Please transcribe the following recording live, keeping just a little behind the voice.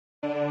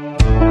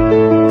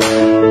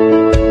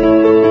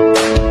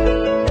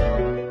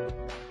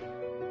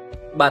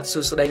បា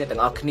ទសួស្តីអ្ន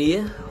កទាំងអស់គ្នា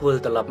វិ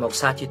លត្រឡប់ម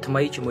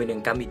កសាជាថ្មីជាមួយនឹ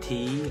ងកម្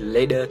មវិធី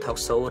Leader Talk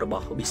Show រប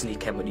ស់ Business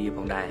Cambodia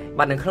ផងដែ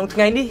របាទនៅក្នុ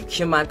ងថ្ងៃនេះខ្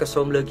ញុំបានក៏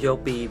សូមលើកយក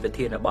ពីវិ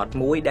ធានប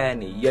ទមួយដែ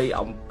លនិយាយ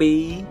អំពី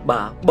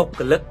បា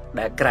ទបុគ្គលិ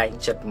កដែលក្រែ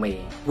ងចិត្តមេ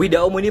វីដេ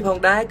អូមួយនេះ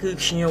ផងដែ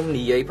រគឺខ្ញុំ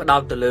និយា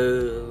យផ្ដោតទៅលើ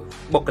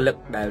បុគ្គលិក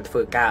ដែ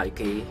លធ្វើការឲ្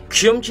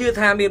យគេខ្ញុំជឿ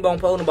ថាមានប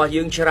ងប្អូនរបស់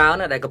យើងច្រើន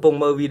ដែលកំពុង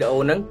មើ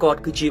លវីដេអូហ្នឹងគាត់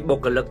គឺជាបុ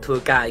គ្គលិកធ្វើ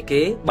ការឲ្យ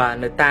គេបា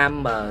ទនៅតាម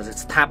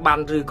ស្ថាប័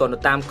នឬក៏នៅ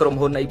តាមក្រុម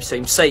ហ៊ុនអីផ្សេ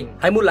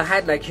ងហើយមូ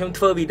លហេតុដែលខ្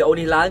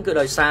ញុំធ្វើវីដេអូនេះឡើ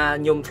ងគឺដោយសា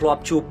រខ្ញុំធ្លា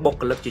ប់ជួ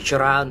បបុគ្គលិ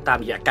កជាច្រើនតា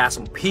មរយៈការស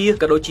ម្ភា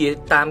សក៏ដូចជា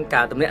តា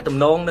មការទំនាក់ទំ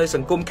នងនៅ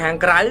សង្គមខាង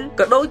ក្រៅ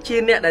ក៏ដូ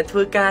ចជាអ្នកដែលធ្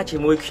វើកា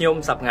រជាមួយខ្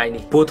ញុំសប្តាហ៍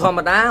នេះព្រោះ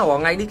ធម្មតារាល់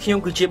ថ្ងៃនេះខ្ញុំ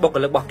គឺជាបុគ្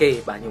គលិករបស់គេ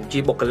បាទខ្ញុំ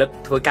ជាបុគ្គលិក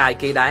ធ្វើការឲ្យ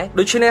គេដែ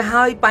រដូច្នេះ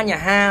ហើយបញ្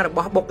ហារប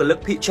ស់បុគ្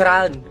គលិកភា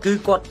គច្រើនគឺ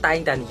គាត់តែ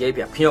ងតែនិយាយប្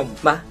រាប់ខ្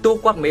ញុំបាទ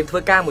ទោះគាត់មិនមែ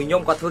នធ្វើការមួ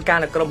យខ្ញុំគាត់ធ្វើកា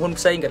រនៅក្រុមហ៊ុន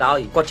ផ្សេងក៏ដោយ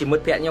គាត់ជាមិត្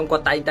តភក្តិខ្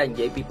ញុំគាត់តែងតែនិ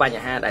យាយពីប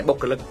ញ្ហាដែ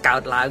លបុគ្គលិ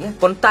កកើតឡើ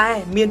ងប៉ុន្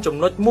តែមា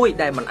នចំណុចមួ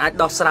យដែលมันអាច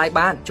ដោះស្រាយ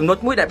បា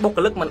នចំណុចមួយដែលបុគ្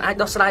គលិកมันអាច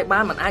ដោះស្រាយបា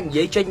នมันអា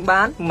ចនិយាយចេ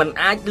ញបានมั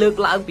นអាចលើ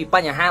កឡើងពី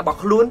បញ្ហារ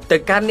បស់ខ្លួនទៅ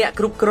កាន់អ្នក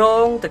គ្រប់គ្រ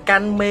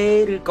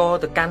ងទៅកាន់មេឬក៏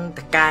ទៅកាន់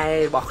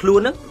តកែរបស់ខ្លួន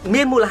ហ្នឹ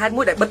ងមានមូ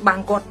លហេតុមួយដែលបិទ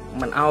បាំងគាត់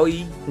មិនឲ្យ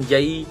និយា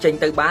យចេញ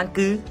ទៅបា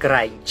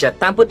នគឺក្រែងចិត្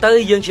តតាមពិ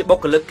តទៅយើងជាបុ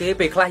គ្គលិកគេ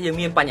ពេលខ្លះយើង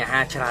មានបញ្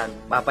ហាច្រើ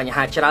នបាទ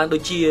បញ្ហាច្រើនដូ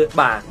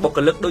ចជាបាទបុគ្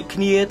គលិកដូ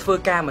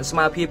ចគ្នាធ្វើការមិ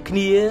នស្មើភាពគ្នា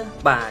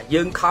បា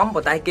ទយើងខំ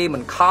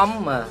ប៉ុន្តែគេមិនខំ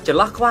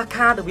ចន្លោះខ្វះ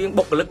ខាតរវា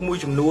ងបុគ្គលិកមួយ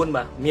ចំនួ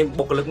នបាទមា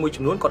នបុគ្គលិកមួយ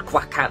ចំនួ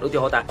នគាត់ខ្វះខាត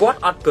ឧទាហ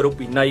រណ៍ថាគាត់អត់គោរព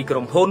វិន័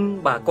យក្រុម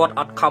ហ៊ុនបា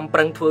ទគាត់អត់ខំប្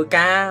រឹ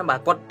ងធ្វើការបា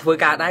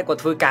ទគាត់ធ្វើការដែ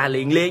រគាត់ធ្វើការ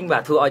លេ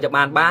ងបាទធ្វើឲ្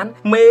យតែបាន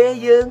មេ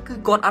យើ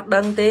ងគឺគាត់អត់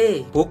ដឹ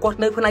ងទេព្រោះគាត់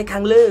នៅផ្នែ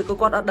កខាងលើក៏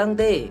គាត់អត់ដឹង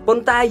ទេ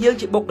ប៉ុន្តែយើង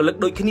ជាបុគ្គលិក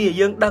ដូ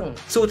ចគ្នាយើងដឹ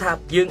ងសួរថា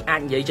យើ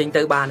ងអាចនិយាយចេញ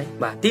ទៅបា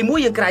នទេបាទទីមួ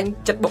យយើងក្រែ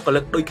ងចិត្តបុគ្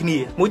គលិកដូ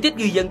ចគ្នាមួយទៀ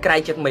តគឺយើងក្រែ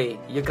ងចិត្តមេ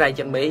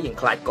យើ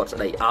ងខ្លាចគាត់ស្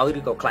ដីឲ្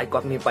យឬក៏ខ្លា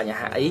ចគាត់មាន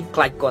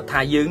បញ្ហាអីខ្លាចគាត់ថា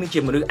យើងនេះ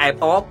ជាមនុស្សអែ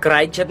បអ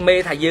បក្រែងចិត្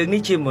តមេថាយើង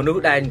នេះជាមនុស្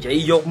សដែលនិយា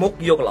យយកមុខ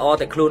យកល្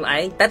អតែខ្លួន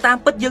ឯងតែតា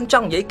មពិតយើងច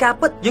ង់និយាយការ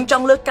ពិតយើង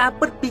ចង់លើកកា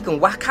រពិតពី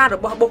កង្វះខាតរប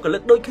ស់បុគ្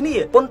គលិកដូ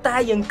ចគ្នាប៉ុន្តែ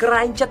យើ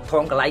ងក្រែងចិត្តត្រ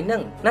ង់កន្លែងហ្នឹ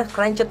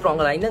ងណាក្រែងចិត្តត្រង់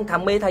កន្លែងហ្នឹ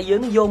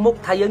ងថាមេថាយើងនេះយកមុខ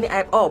ថាយើងនេះ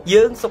អែបអ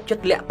បយើងសុ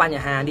ខចិត្តលាក់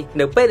បញ្ហានេះ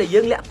នៅពេលដែល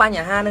យើងលាក់ប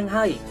ញ្ហាហ្នឹ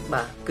ងហើយ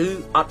បា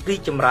ទគឺអត់រី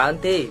កចម្រើ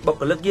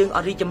នទេបុគ្គលិកយើង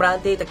អត់រីកចម្រើន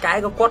ទេ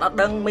តកែក៏គាត់អត់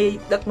ដឹ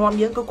ងមេដឹក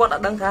នាំយើងក៏គាត់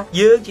អត់ដឹងថា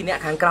យើងជាអ្ន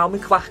កខាងក្រៅមា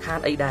នខ្វះខាត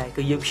អីដែ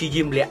រគឺយើងព្យា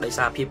យាមលាក់ដោយ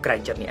សារភាពក្រែ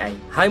ងចិត្តនេះឯ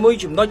ងហើយមួ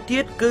យចំណុច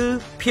ទៀ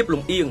តគឺភាព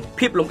លំអៀ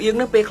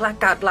ងហ្នឹងពេ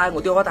លខ្លះកើតឡើ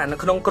ងឧទាហរណ៍ថានៅ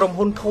ក្នុងក្រុម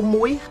ហ៊ុនធំ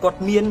មួ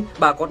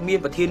យគាត់មាន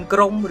ប្រធានក្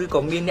រុមឬ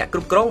ក៏មានអ្នកគ្រ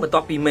ប់គ្រង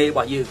បន្ទាប់ពីមេរ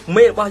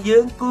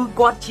បស់យើងគឺ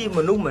គាត់ជា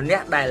មនុស្សម្នា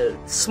ក់ដែ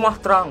លស្មោះ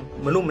ត្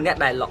រង់មនុស្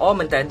សម្នាក់ដែលល្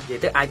អមែនតើនិយា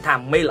យទៅអាចថា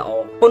មេល្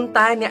អប៉ុន្តែ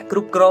អ្នកគ្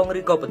រប់គ្រ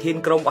ងឬក៏ប្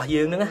រធានក្រុមរ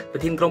បស់យើងហ្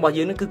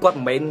នឹ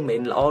ងគឺគាត់មិនមែ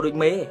នល្អដូ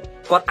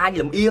ចមេគាត់អាច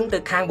លំអៀ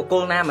ងទៅខាងបុគ្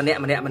គលណាម្នាក់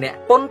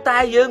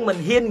ប៉ុន្តែយើងមិ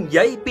នហ៊ា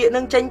ននិយាយពាក្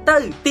យហ្នឹងចេ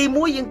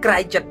ញទៅទីមួយយើ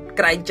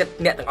ងក្រែងចិត្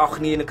តអ្នកទាំងអស់គ្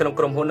នានៅក្នុ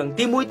ងក្រុមហ៊ុនហ្នឹ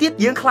ងទីមួយទៀ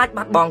តយើងខ្លា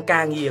ចបាត់បង់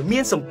ការងារមា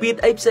នសម្ពា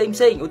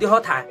ធអីផ្សេងឧទាហ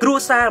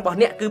រណ៍ថាគ្រួសាររបស់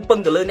អ្នកគឺពឹ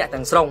ងទៅលើអ្ន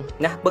កទាំងស្រុង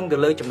ណាពឹ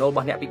ងទៅលើចំណូលរប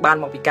ស់អ្នកពីបា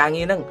នមកពីការ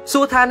ងារហ្នឹង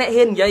សួរថាអ្ន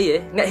កហ៊ាននិយាយ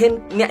ទេអ្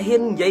នក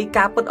ហ៊ាននិយា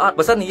យការពិតអត់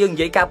បើសិនជាយើងនិ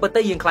យាយការពិ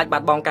តទៅយើងខ្លា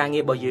ចបាត់បង់កា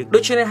រងាររបស់យើ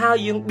ងដូច្នេះហើ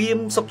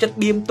យយើងសុខចិត្ត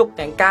បៀមទុក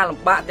ទាំងកា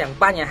រលំបាកទាំង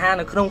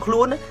បញ្ហានៅក្នុងខ្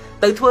លួ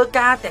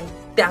នទៅធ្វើការ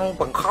ទាំង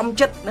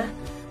បង្ខំចិត្តណា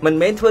មិ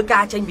នមែនធ្វើ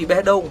ការចេញពី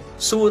បេះដូង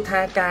សួ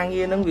រថាការ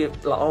ងារហ្នឹងវា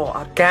ល្អអ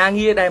ត់កា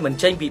រងារដែលមិន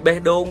ចេញពីបេះ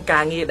ដូ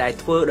ងការងារដែល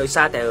ធ្វើដោ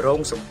យសារតែរង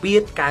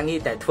សម្ពាធការងារ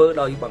ដែ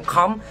លធ្វើដោយ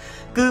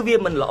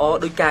បង្ខំគឺវាមិនល្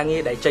អដូចកា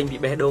រងារដែលចេញពី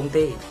បេះដូង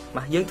ទេ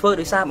បាទយើងធ្វើ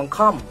ដោយសារ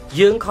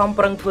បង្ខំយើងខំ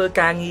ប្រឹ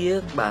ងធ្វើការងា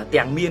របាទ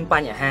ទាំងមានប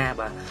ញ្ហា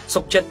បា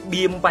ទសុខចិត្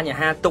តបៀម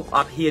បញ្ហាទុក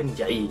អត់ហ៊ា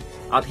ននិយាយ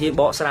អត់ហ៊ា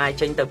នបកស្រាយ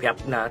ចេ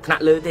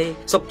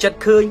ញទៅប្រាប់ថ្នាក់លើទេសុខចិត្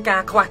តឃើញ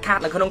កា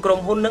រខ្វះខាតនៅក្នុងក្រុម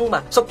ហ៊ុនហ្នឹ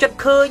ងបាទសុខចិត្ត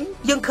ឃើ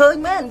ញយើងឃើ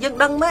ញមែនយើ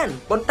ងដឹងមែ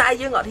នប៉ុន្តែ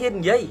យើងអត់ហ៊ាន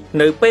និយា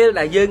យនៅពេល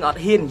ដែលយើង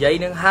អត់ហ៊ាននិយាយ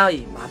នឹងហើយ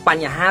បាទប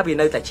ញ្ហាវា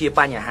នៅតែជា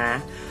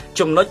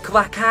បញ្ហាចំណុចខ្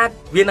វះខា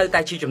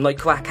តវានៅតែជាចំណុច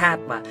ខ្វះខា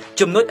តបាទ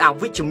ចំណុចអ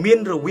វិជ្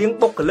ជមានរវាង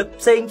បុគ្គលិក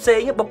ផ្សេ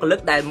ងបុគ្គលិ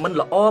កដែលមិ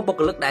នល្អបុគ្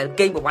គលិកដែ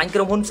លកេងប្រវ័ញ្ចក្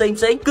រុមហ៊ុ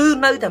នផ្សេងគឺ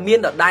នៅតែមា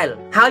នដដែ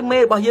លហើយមេ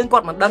របស់យើ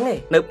ងគាត់មិនដឹ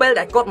ងទេនៅពេល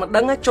ដែលគាត់មិន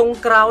ដឹងចុង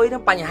ក្រោ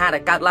យហ្នឹង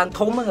បញ្ហាដែលកើតឡើង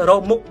ធំ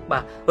រង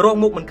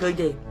មុខមិនឃើ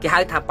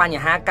ញទេគេហៅថាបញ្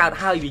ហាកើ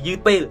តហើយវាយឺ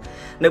តពេល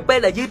នៅពេ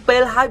លដែលយឺ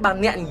តពេលហើ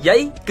យបើអ្ន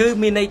កនិយាយគឺ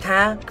មានន័យ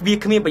ថាវា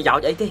គ្មានប្រយោ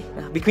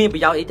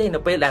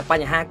ជន៍អីទេនៅពេលដែលប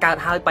ញ្ហាកើ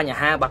តហើយ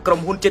បញ្ហាបាទក្រុ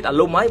មហ៊ុនចិត្តអា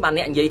រម្មណ៍ហើយបាទ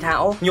អ្នកនិយា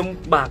យថាអូខ្ញុំ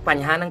បាទប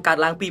ញ្ហាហ្នឹងកើត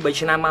ឡើង2-3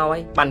 ឆ្នាំម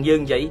កហើយបា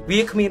នយើងនិយា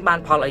យវាគ្មានបា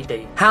នផ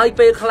លអីទេហើយ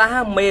ពេ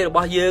លខ្លះមេរ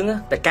បស់យើង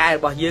តកែរ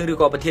បស់យើង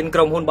ឬក៏ប្រធា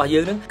នក្រុមហ៊ុនរបស់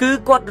យើងហ្នឹងគឺ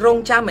គាត់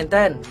រងចាំមែន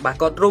តើបា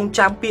ទគាត់រ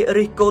ងចាំពាក្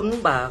យរិះ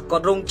គន់បាទគា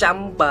ត់រង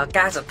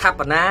ចាំការស្ថា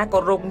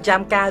បនាគាត់រ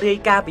ងចាំការរាយ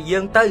កា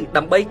រណ៍ពីយើងទៅដើ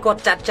ម្បីគាត់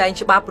ចាត់ចែ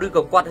ងច្បាប់ឬ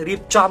ក៏គាត់រៀ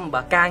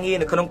បចំបាទការងារ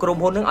នៅក្នុងក្រុម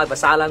ហ៊ុនហ្នឹងឲ្យប្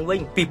រសើរឡើងវិញ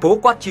ពីព្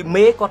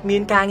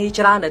រោះគាត់ជាមេគាត់មានការងារ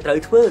ច្រើនដែលត្រូ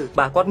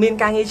វធ្វើបាទគាត់មា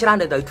នការងារច្រើន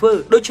ដែលត្រូវធ្វើ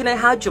ដូច្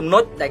នេះហើយចំណុ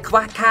ចដែលខ្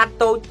វះខា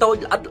តតូច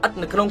ល្អិ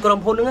តនៅក្នុងក្រុ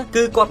មហ៊ុនហ្នឹងគឺ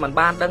គាត់មិ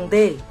នបានដឹ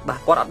ងទេបាទ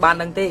គាត់អត់បាន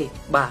ដឹ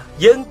ងទេបាទ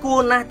យើ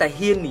ងគួរណាស់តែ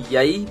ហ៊ាននិ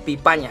យា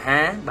យពីបញ្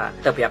ហាបា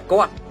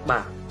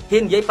ទទៅប្រាប់គាត់បាទ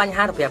ហ៊ាននិយាយបញ្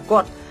ហាទៅប្រាប់គា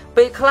ត់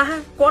ពេ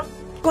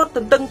លខ្លះគាត់ទ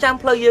ន្ទឹងចាំ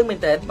ផ្លូវយើងមែ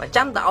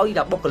នតើបើចាំតែឲ្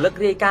យតែបុគ្គលិ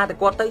ករាយកា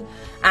រណ៍ទៅគាត់ទៅ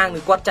អាងនឹ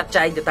ងគាត់ចាត់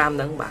ចែងទៅតាម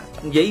ហ្នឹងបាទ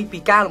និយាយពី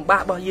ការលំបា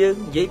ករបស់យើង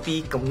និយាយពី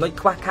កំណុច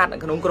ខ្វះខាតនៅ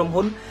ក្នុងក្រុម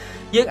ហ៊ុន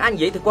យើងអាចនិ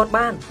យាយទៅគាត់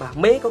បានបាទ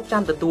មេក៏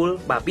ចាំទទួល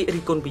បាទពាក្យ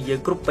រិះគន់ពីយើង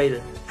គ្រប់ពេល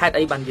ហេតុ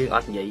អីបានយើងអ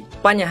ត់និយាយ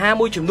បញ្ហា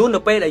មួយចំនួននៅ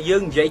ពេលដែលយើ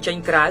ងនិយាយចេញ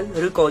ក្រៅ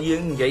ឬក៏យើ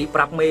ងនិយាយប្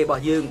រាប់មេរប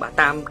ស់យើងបាទ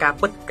តាមការ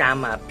ពិតការ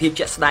ភាព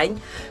ជាក់ស្ដែង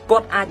គា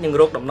ត់អាចនឹង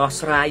រកដំណោះ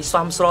ស្រាយស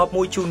មស្រប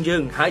មួយជូនយើ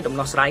ងហើយដំ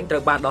ណោះស្រាយត្រូ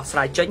វបានដោះស្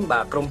រាយចេញបា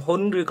ទក្រុមហ៊ុ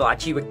នឬក៏អា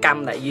ជីវកម្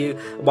មដែលយើង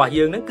របស់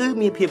យើងហ្នឹងគឺ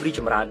មានភាពរីក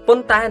ចម្រើនប៉ុ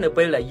ន្តែនៅ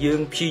ពេលដែលយើង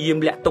ព្យាយាម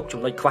លាក់ទុក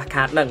ចំណុចខ្វះ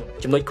ខាតហ្នឹង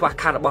ចំណុចខ្វះ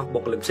ខាតរបស់បុ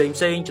គ្គលិកផ្សេ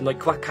ងចំណុច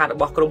ខ្វះខាតរ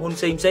បស់ក្រុមហ៊ុន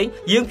ផ្សេង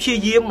យើងព្យា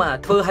យាម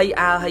ធ្វើឲ្យ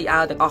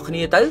អើទាំងអស់គ្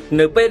នាទៅ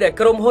នៅពេលដែល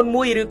ក្រុមហ៊ុន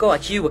មួយឬក៏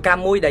អាជីវកម្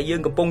មមួយដែលយើ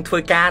ងកំពុងធ្វើ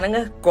ការហ្នឹង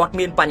គាត់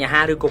មានបញ្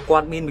ហាឬក៏គា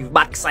ត់មានវិប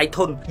ត្តិខ្សែធ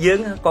នយើង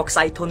ក៏ខ្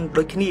សែធន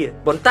ដូចគ្នា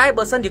ប៉ុន្តែ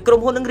បើសិនជាក្រុម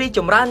ហ៊ុននឹងរីកច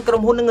ម្រើនក្រុ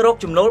មហ៊ុននឹងរក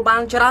ចំណូលបា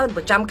នច្រើន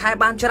ប្រចាំខែ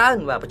បានច្រើន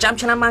បាទប្រចាំ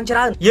ឆ្នាំបានច្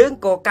រើនយើង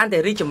ក៏កាន់តែ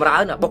រីកចម្រើ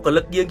នបុគ្គ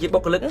លិកយើងជាបុ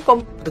គ្គលិកក៏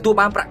ទទួល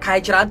បានប្រាក់ខែ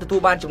ច្រើនទទួល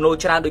បានចំណូល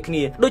ច្រើនដូចគ្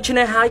នាដូច្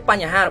នេះហើយប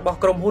ញ្ហារបស់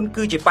ក្រុមហ៊ុន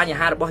គឺជាបញ្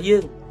ហារបស់យើ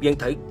ង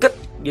ត្រូវគិត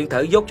យើងត្រូ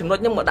វយកចំណុច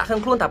ហ្នឹងមកដាក់ក្នុ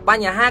ងខ្លួនថាប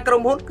ញ្ហាក្រុ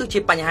មហ៊ុនគឺជា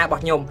បញ្ហារប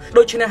ស់ខ្ញុំ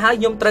ដូច្នេះហើយ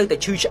ខ្ញុំត្រូវតែ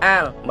ឈឺឆ្អា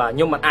លបាទខ្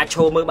ញុំមិនអាចឈ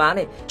រមើលបាន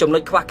ទេចំណុ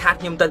ចខ្វះខាត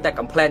ខ្ញុំត្រូវតែ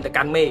complain ទៅ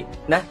កាន់មេ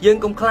ណាយើង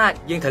កុំខ្លាច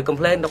យើងត្រូវ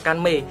complain ទៅកា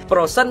ន់មេប្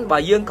រសិនបើ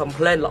យើង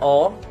complain ល្អ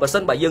ប្រសិ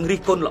នបើយើងរិះ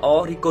គន់ល្អ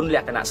រិះគន់ល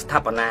ក្ខណៈស្ថា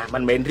បនាមិ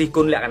នមែនរិះគ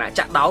ន់លក្ខណៈ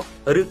ចាក់ដោត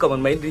ឬក៏មិ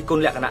នមែនរិះគ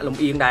ន់លក្ខណៈលំ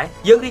អៀងដែរ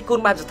យើងរិះគ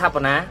ន់បែបស្ថាប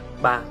នា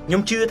បាទខ្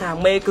ញុំជឿថា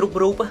មេគ្រប់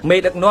រូបមេ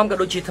ដឹកនាំក៏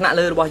ដូចជាថ្នាក់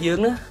លើរបស់យើង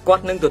ណាគា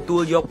ត់នឹងទទួ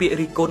លយកពាក្យ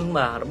រិះគន់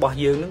បាទរបស់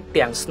យើងនឹង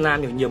ទាំងស្នាម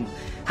ញញឹម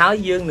ហើយ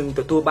យើងនឹង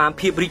ទទួលបាន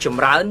ភាពរីកច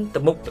ម្រើនទៅ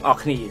មុខទាំងអស់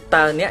គ្នា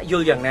តើអ្នកយ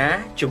ល់យ៉ាងណា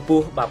ចំ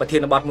ពោះបាទប្រធា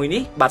នបទមួយ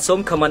នេះបាទសូម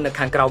comment នៅ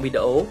ខាងក្រោមវី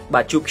ដេអូ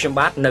បាទជួបខ្ញុំ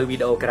បាទនៅវី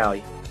ដេអូក្រោយ